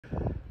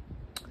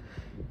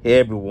Hey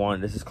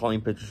everyone, this is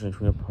Calling Pictures and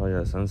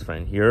Twin Suns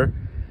fan here,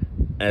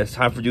 and it's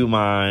time to do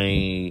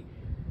my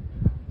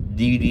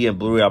DVD and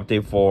Blu-ray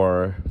update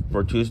for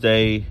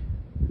Tuesday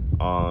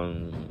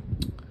on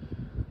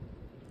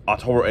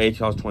October 8th,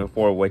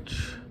 2024.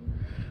 Which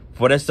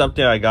for this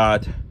update I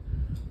got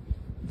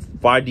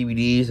 5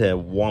 DVDs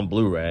and 1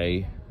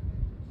 Blu-ray.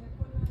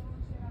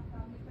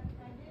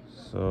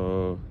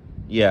 So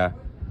yeah,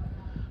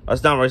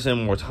 let's not waste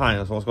any more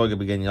time. So let's go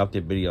begin the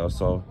update video.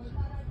 So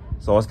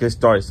let's get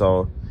started.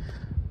 So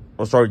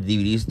we'll start with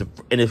DVDs.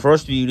 In the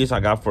first DVDs I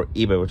got for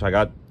eBay, which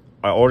I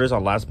ordered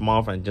on last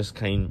month and just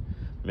came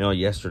mailed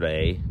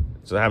yesterday.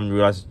 So I haven't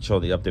realized to show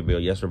the update video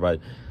yesterday, but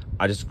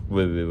I just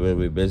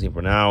really busy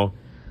for now.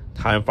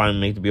 Time finally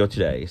make the video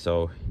today.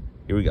 So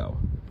here we go.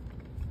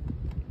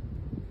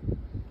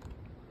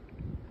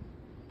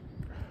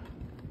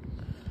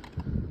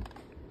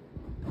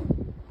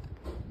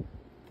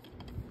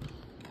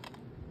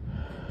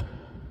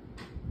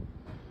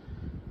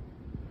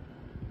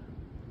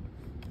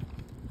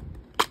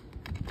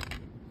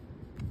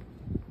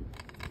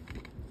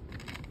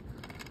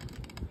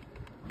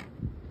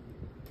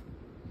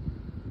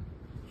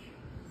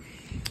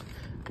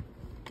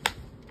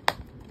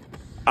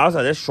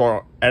 Outside this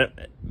short,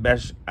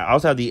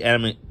 outside the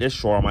anime, this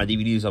short on my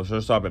DVDs, I've sure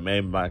stopped at Man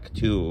in Black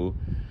 2.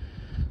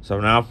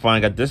 So now I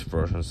finally got this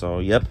version. So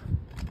yep.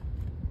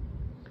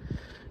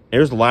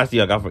 Here's the last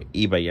deal I got for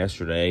eBay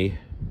yesterday.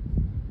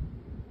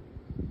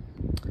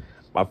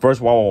 My first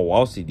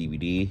Wall See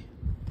DVD.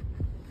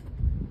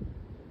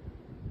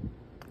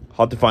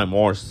 I'll have to find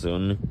more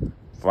soon.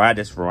 I had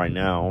this for right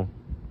now.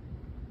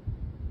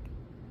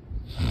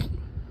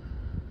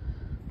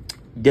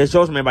 This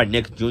show was made by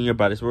Nick Jr.,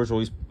 but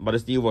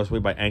this deal was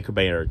made by Anchor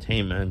Bay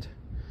Entertainment.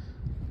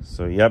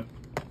 So yep.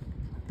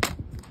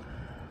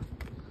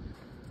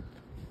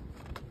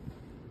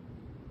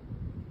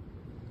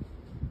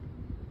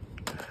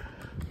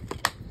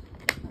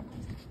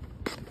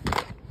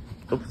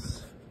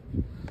 Oops.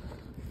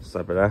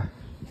 Sorry about that.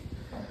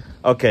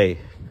 Okay.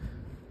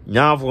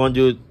 Now we're gonna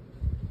do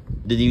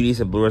the DVDs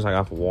and Blu-rays I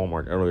got from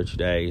Walmart earlier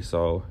today.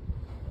 So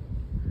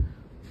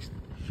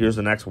here's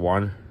the next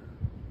one.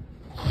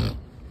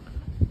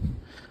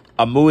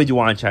 A movie you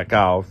want to check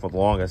out for the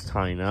longest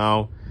time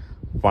now.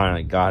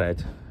 Finally got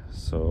it.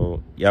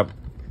 So, yep.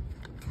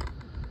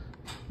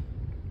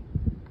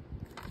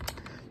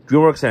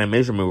 DreamWorks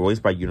animation movie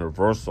released by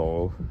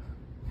Universal.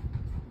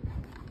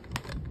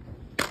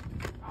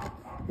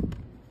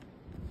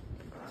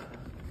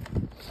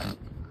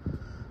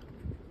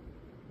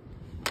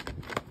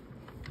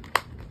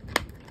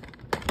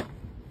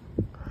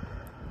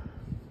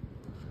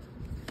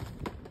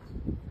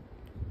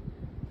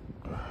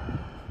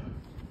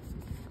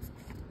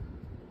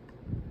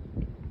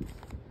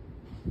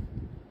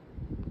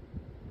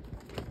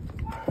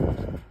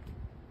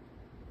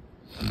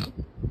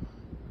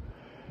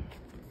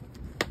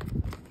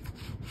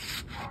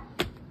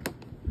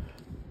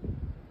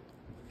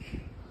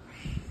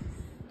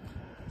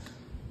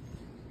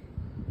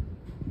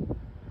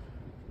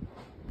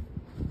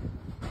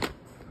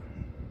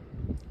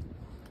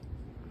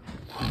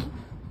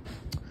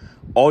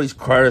 All these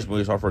Credits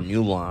movies are for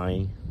New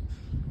Line.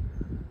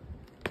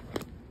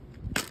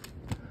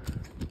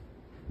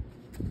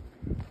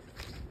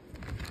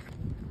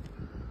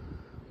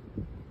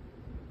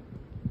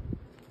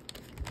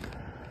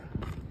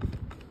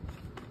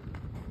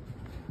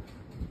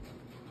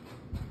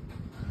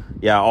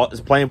 Yeah,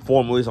 it's playing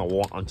 4 movies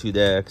on 2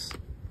 decks.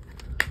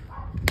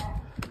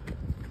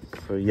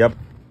 So, yep.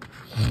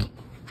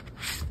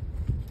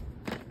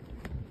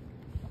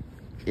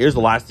 Here's the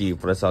last DVD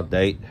for this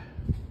update.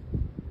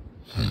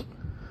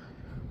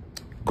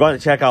 Going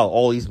to check out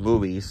all these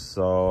movies.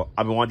 So,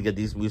 I've been wanting to get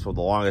these movies for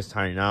the longest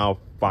time now.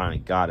 Finally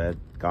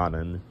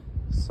gotten.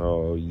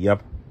 So,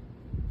 yep.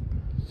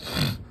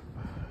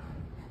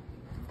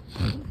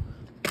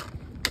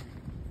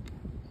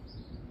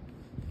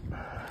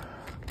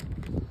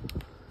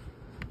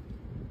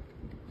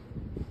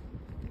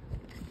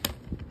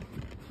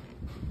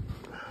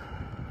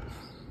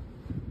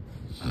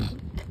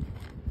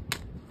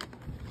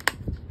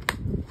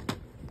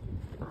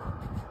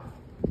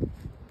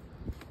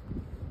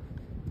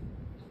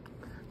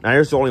 Now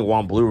here's the only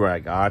 1 Blu-ray I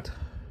got.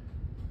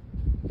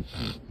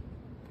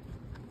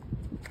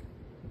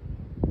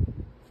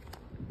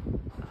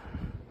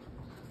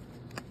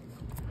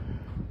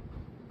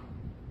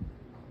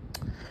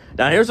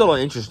 Now here's a little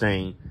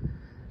interesting.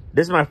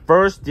 This is my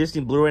first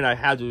Disney Blu-ray I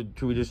had to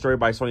be destroyed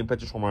by Sony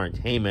Pictures Home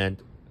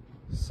Entertainment.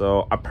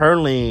 So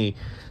apparently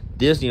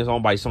Disney is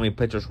owned by Sony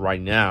Pictures right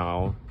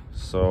now.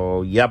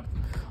 So yep,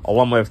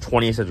 along with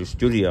 20th Century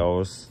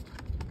Studios.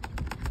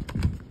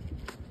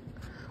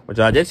 Which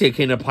I did see it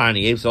came to Planet of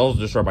the Apes, so it was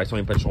destroyed by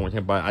Sony Pictures Home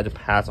Entertainment, but I had to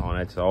pass on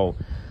it. So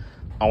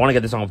I want to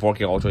get this on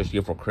 4K Ultra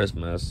HD for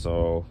Christmas.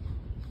 So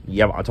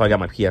yep, until I got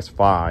my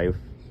PS5.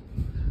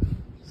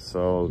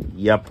 So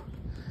yep.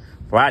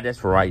 So I had this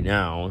for right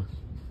now.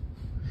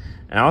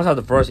 And I also have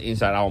the first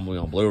Inside Out movie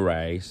on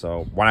Blu-ray,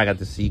 so why not get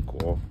the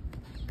sequel?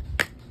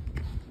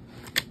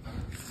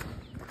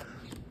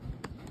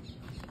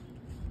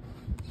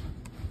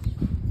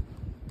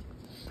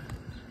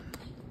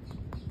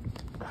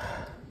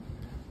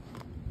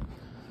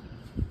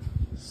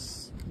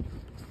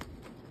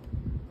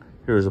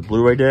 Here's a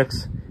Blu-ray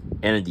disc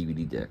and a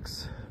DVD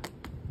disc.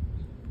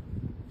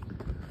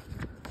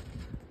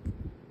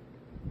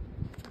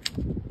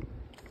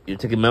 You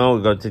take a memo,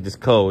 we're gonna take this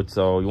code.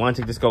 So you want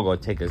to take this code, go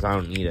take it. 'Cause I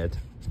don't need it.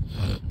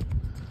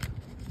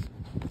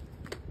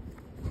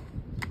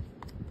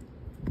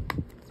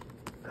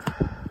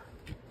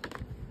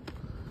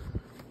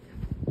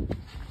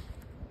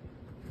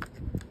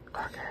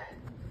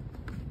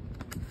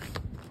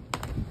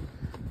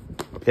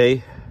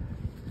 Okay,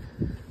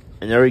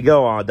 and there we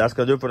go. That's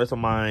gonna do it for this on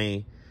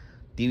my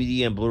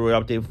DVD and Blu-ray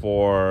update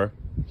for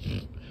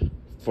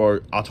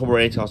October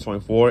 8th,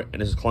 2024.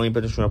 And this is Cloning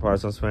Pictures from Empire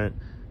Sunspent.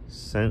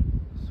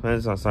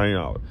 Signing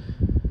out.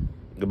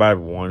 Goodbye,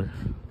 everyone.